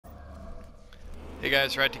Hey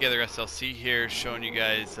guys, Ride Together SLC here, showing you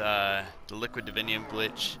guys the liquid divinium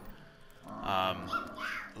glitch.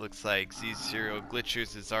 Looks like Z0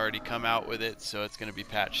 Glitchers has already come out with it, so it's going to be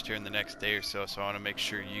patched here in the next day or so. So I want to make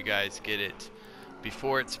sure you guys get it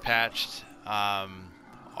before it's patched.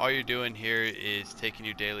 All you're doing here is taking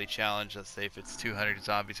your daily challenge. Let's say if it's 200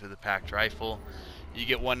 zombies with a packed rifle, you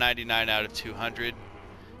get 199 out of 200,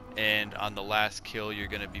 and on the last kill you're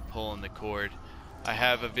going to be pulling the cord. I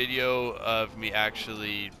have a video of me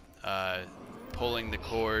actually pulling the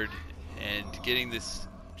cord and getting this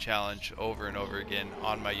challenge over and over again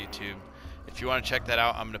on my YouTube. If you want to check that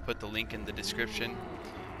out, I'm going to put the link in the description.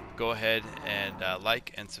 Go ahead and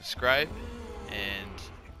like and subscribe, and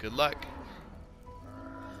good luck.